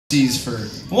for...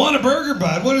 Want a burger,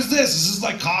 bud? What is this? Is this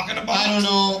like cock in a box? I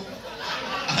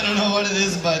don't know what it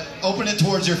is, but open it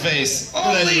towards your face.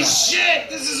 Holy shit!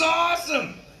 This is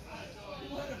awesome!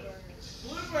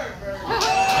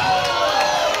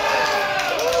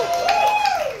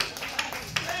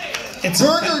 It's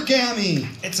Burger Gammy!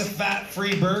 It's a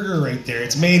fat-free burger right there.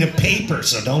 It's made of paper,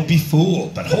 so don't be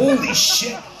fooled. But holy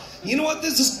shit. You know what?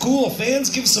 This is cool. Fans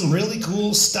give some really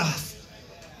cool stuff.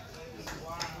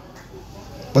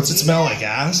 What's it smell like,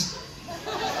 ass?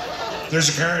 There's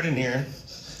a card in here.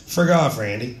 Frig off,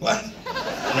 Randy. What?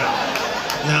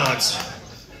 No, it's...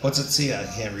 What's it see? I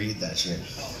can't read that shit.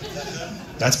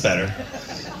 That's better.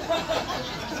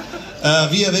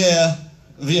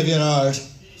 Via art.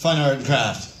 Fine art and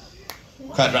craft.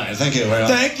 Quite right. Thank you very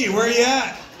much. Thank you. Where are you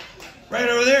at? Right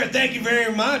over there. Thank you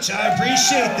very much. I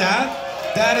appreciate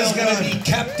that. That is going to be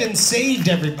kept and saved,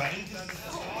 everybody.